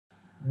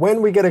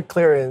When we get a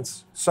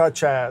clearance,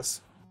 such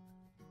as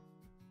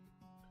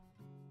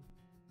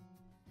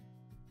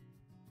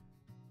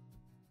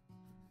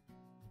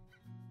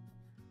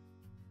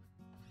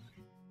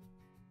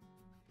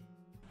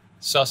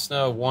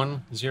Cessna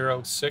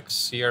 106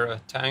 Sierra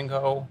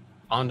Tango,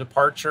 on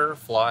departure,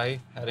 fly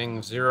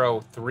heading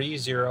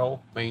 030,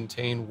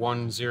 maintain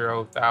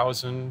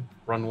 10,000,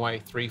 runway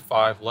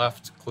 35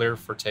 left, clear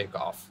for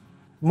takeoff.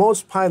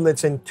 most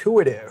pilots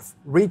intuitive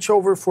reach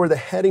over for the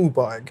heading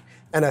bug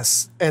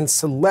and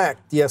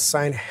select the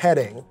assigned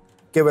heading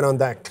given on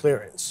that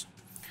clearance.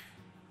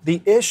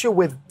 The issue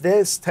with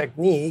this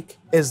technique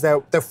is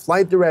that the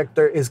flight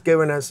director is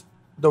giving us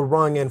the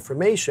wrong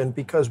information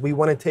because we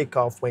want to take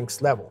off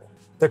wings level.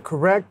 The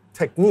correct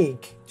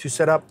technique to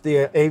set up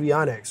the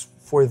avionics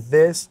for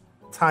this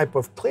type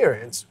of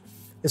clearance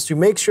is to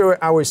make sure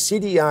our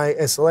CDI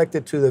is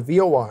selected to the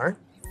VOR,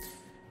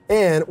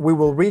 and we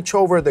will reach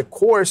over the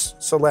course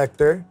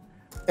selector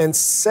and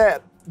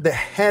set the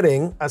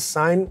heading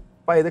assigned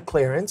by the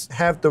clearance,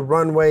 have the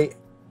runway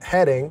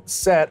heading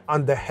set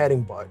on the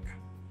heading bug.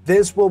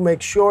 This will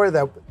make sure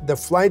that the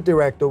flight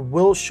director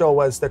will show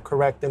us the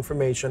correct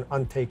information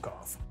on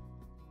takeoff.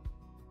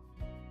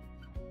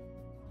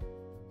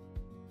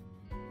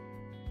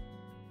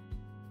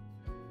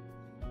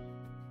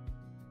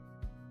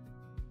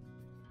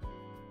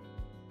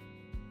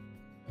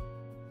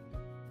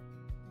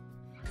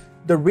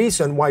 The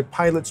reason why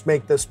pilots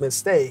make this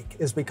mistake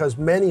is because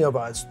many of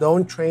us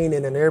don't train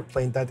in an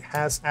airplane that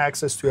has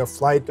access to a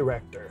flight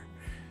director.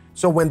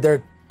 So when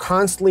they're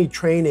constantly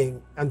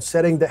training and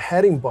setting the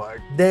heading bug,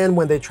 then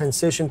when they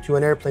transition to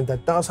an airplane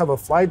that does have a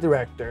flight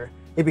director,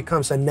 it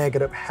becomes a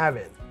negative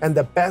habit. And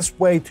the best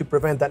way to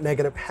prevent that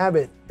negative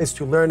habit is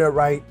to learn it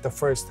right the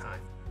first time.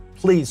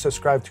 Please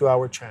subscribe to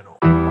our channel.